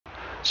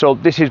So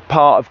this is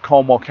part of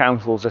Cornwall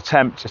Council's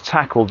attempt to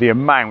tackle the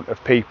amount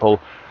of people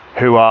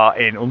who are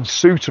in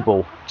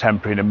unsuitable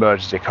temporary and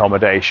emergency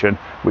accommodation,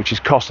 which is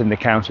costing the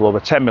council over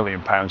 £10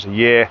 million a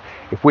year.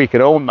 If we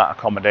can own that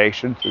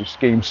accommodation through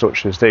schemes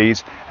such as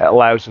these, it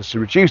allows us to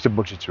reduce the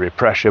budgetary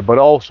pressure, but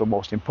also,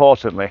 most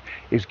importantly,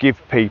 is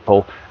give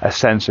people a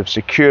sense of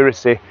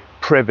security,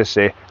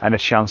 privacy, and a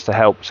chance to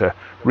help to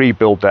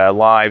rebuild their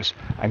lives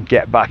and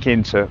get back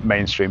into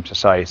mainstream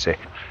society.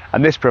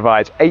 And this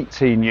provides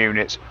 18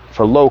 units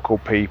for local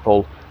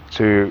people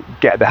to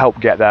help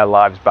get their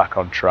lives back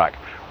on track.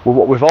 Well,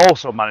 what we've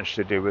also managed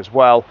to do as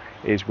well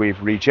is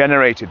we've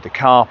regenerated the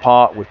car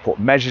park. We've put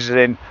measures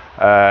in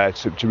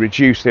to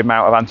reduce the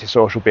amount of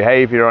antisocial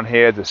behaviour on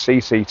here. There's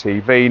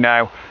CCTV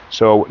now.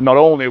 So not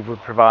only have we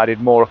provided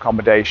more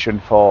accommodation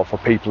for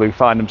people who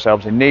find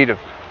themselves in need of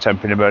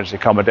temporary and emergency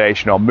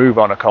accommodation or move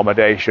on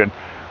accommodation,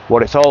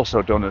 what it's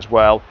also done as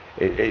well,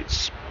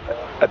 it's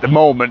at the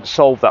moment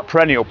solved that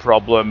perennial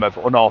problem of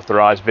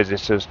unauthorised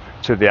visitors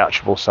to the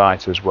actual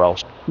site as well.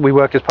 We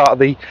work as part of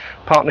the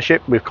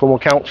partnership with Cornwall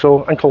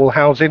Council and Cornwall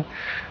Housing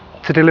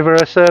to deliver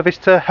a service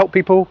to help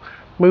people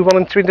move on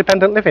into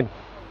independent living.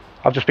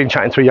 I've just been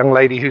chatting to a young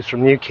lady who's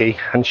from Newquay,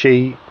 and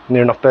she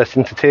near enough burst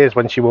into tears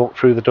when she walked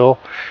through the door.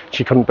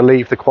 She couldn't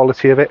believe the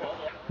quality of it.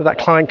 That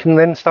client can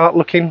then start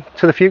looking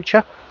to the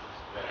future.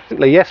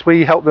 Yes,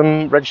 we help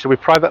them register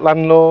with private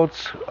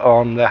landlords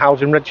on the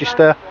housing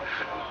register,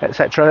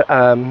 etc.,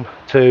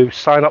 to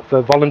sign up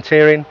for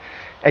volunteering,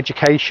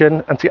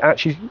 education, and to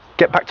actually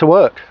get back to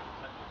work.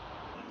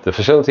 The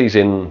facilities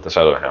in the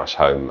SoloHaus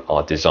home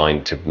are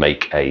designed to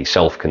make a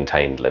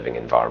self-contained living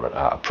environment,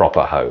 a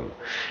proper home.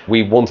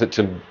 We wanted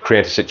to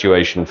create a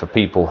situation for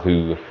people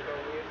who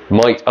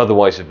might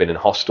otherwise have been in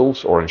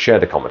hostels or in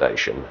shared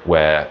accommodation,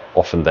 where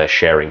often they're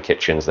sharing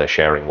kitchens, they're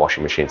sharing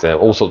washing machines, there are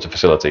all sorts of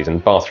facilities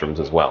and bathrooms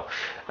as well.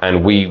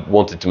 And we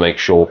wanted to make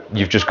sure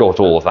you've just got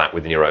all of that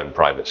within your own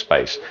private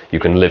space. You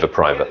can live a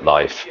private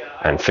life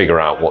and figure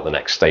out what the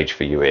next stage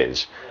for you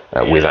is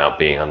without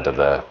being under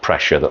the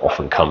pressure that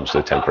often comes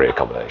with temporary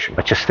accommodation.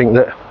 I just think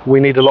that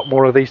we need a lot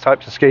more of these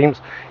types of schemes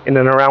in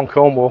and around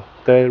Cornwall.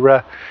 They're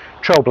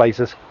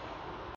trailblazers.